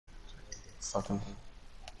fucking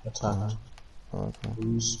attacked. Okay.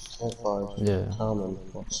 Use campfire to calm them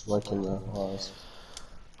while smoking their eyes.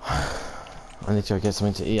 I need to go get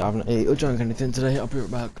something to eat. I haven't eaten or drunk anything today. I'll be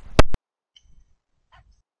right back.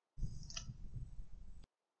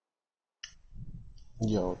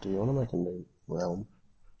 Yo, do you want to make a new realm?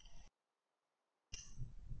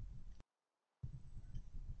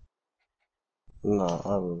 No,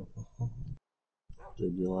 I will.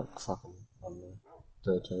 Dude, you're like fucking, I don't know,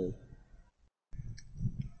 13.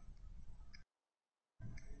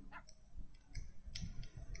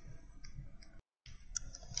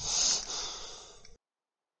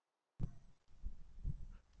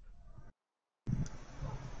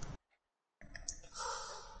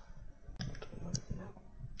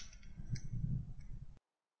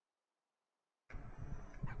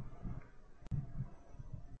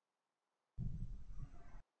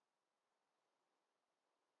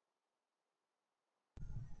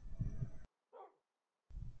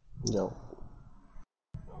 Yo.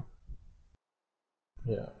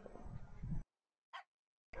 Yeah.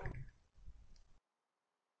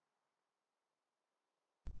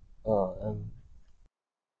 And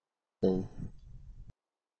thing.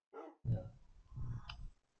 Yeah.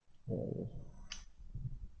 Yeah.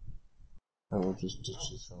 And we'll just ditch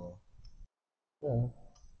this fella. Yeah.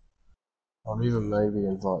 I'll even maybe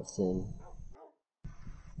invite Finn.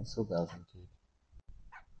 I feel bad for the kid.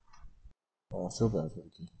 Oh, I feel bad for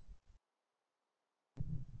the kid.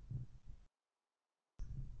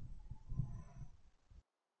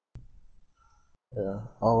 Yeah,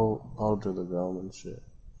 I'll do the realm and shit.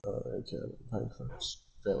 I don't really care about paying for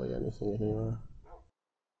barely anything anyway.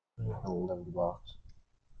 $11.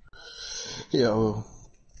 Yeah, well,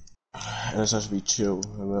 and it's supposed to be chill,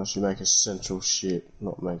 unless you make essential shit,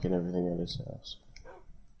 not making everything at his house.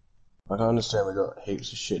 Like, I understand we got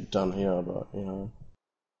heaps of shit done here, but, you know.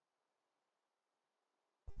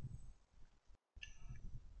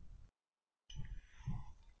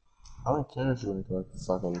 I don't care if you make like a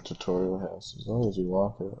fucking tutorial house, as long as you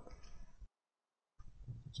like it.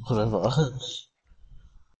 Whatever.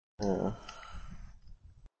 Yeah.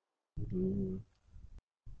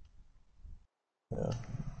 Yeah.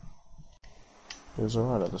 It was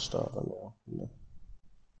alright at the start, but now. Yeah.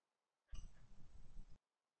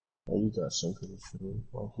 Oh, you guys seem pretty chill.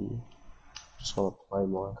 Like you just want to play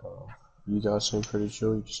Minecraft. You guys seem pretty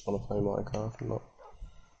chill. You just want to play Minecraft and not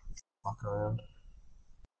fuck around.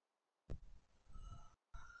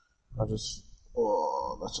 I just.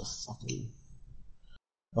 Oh, that's a fucking.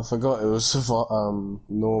 I forgot it was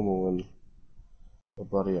normal and. Oh,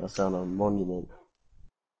 bloody! I found a monument.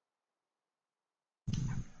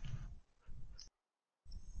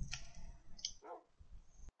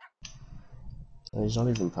 And he's not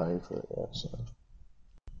even paying for it yet, so.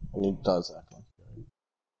 And he does act like it.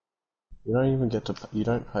 You don't even get to. You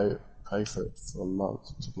don't pay for it for a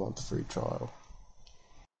month. It's a month free trial.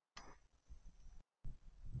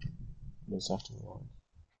 And he's acting like.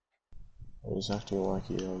 And he's acting like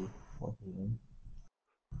he like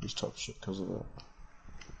he's top shit because of it.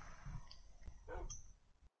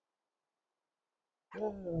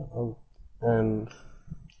 Yeah. And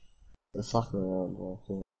they fuck around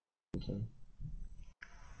like okay.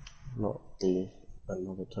 Not be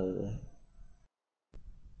another Toby.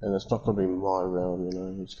 And it's not gonna be my realm, you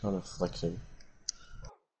know. He's kind of flexing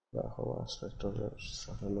that whole aspect of it. It's just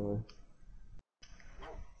fucking annoying.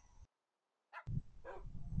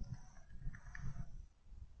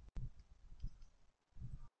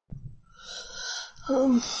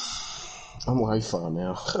 I'm way far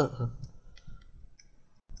now.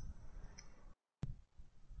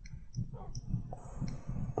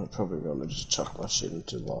 I'm probably gonna just chuck my shit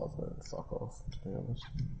into lava and fuck off, to be honest.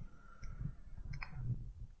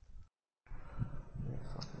 Yeah,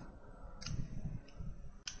 fuck it.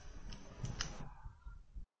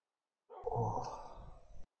 Oh,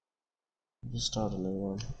 just start a new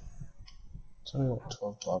one. It's only like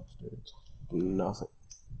 $12, dude. It's nothing.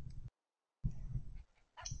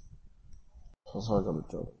 Plus I got a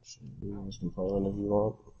job and shit. You guys can play whenever you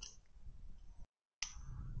want.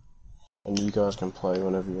 And you guys can play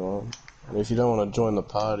whenever you want. And if you don't want to join the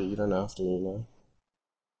party, you don't have to, you know.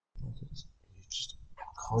 Like you're just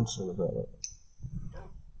constant about it.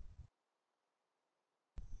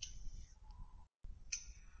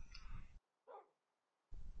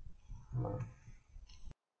 No.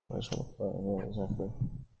 I just want to play, yeah, exactly.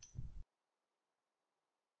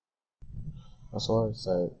 That's why I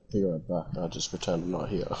say, be right back, I just pretend I'm not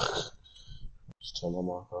here. Just turn my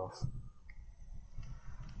mic off.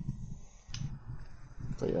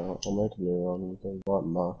 But yeah, I'll make a new one, you can invite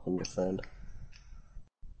Mark and your friend.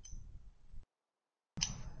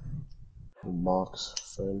 Mark's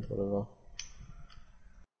friend, whatever.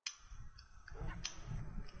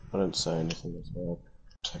 I didn't say anything as well.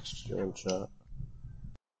 I texted you in chat.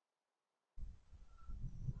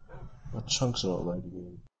 My chunks are not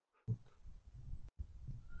loading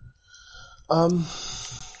in.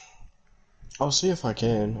 I'll see if I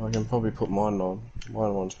can. I can probably put mine on.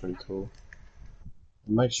 Mine one's pretty cool.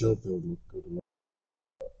 It makes your build look good enough.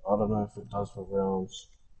 I don't know if it does for rounds.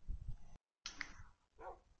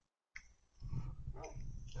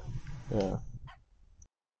 Yeah.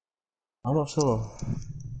 I'm not sure.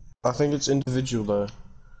 I think it's individual though.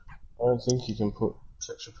 I don't think you can put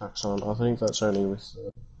texture packs on. I think that's only with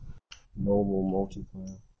normal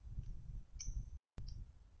multiplayer.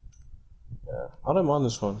 Yeah. I don't mind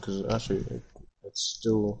this one because actually it's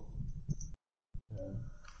still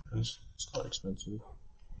it's quite expensive.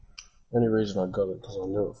 The only reason I got it because I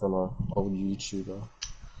knew it from an old YouTuber.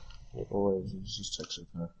 He always uses texture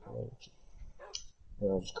pack.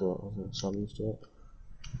 Yeah, I just got it. I think so I'm used to it.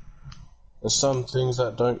 There's some things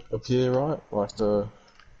that don't appear right, like the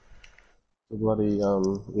bloody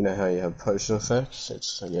you know how you have potion effects?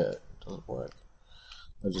 It's yeah, it doesn't work.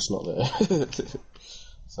 They're just not there.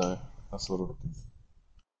 So that's a little bit different.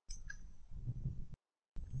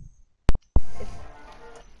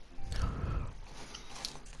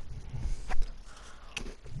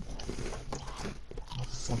 What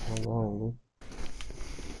the fuck am I going, dude?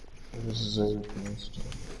 This is Zoom first.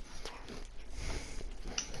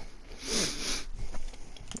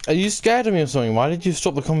 Are you scared of me or something? Why did you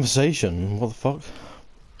stop the conversation? What the fuck?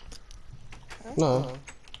 Huh? No.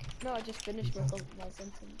 No, I just finished my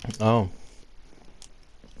sentence. Oh.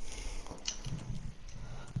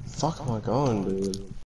 Fuck am I going, dude?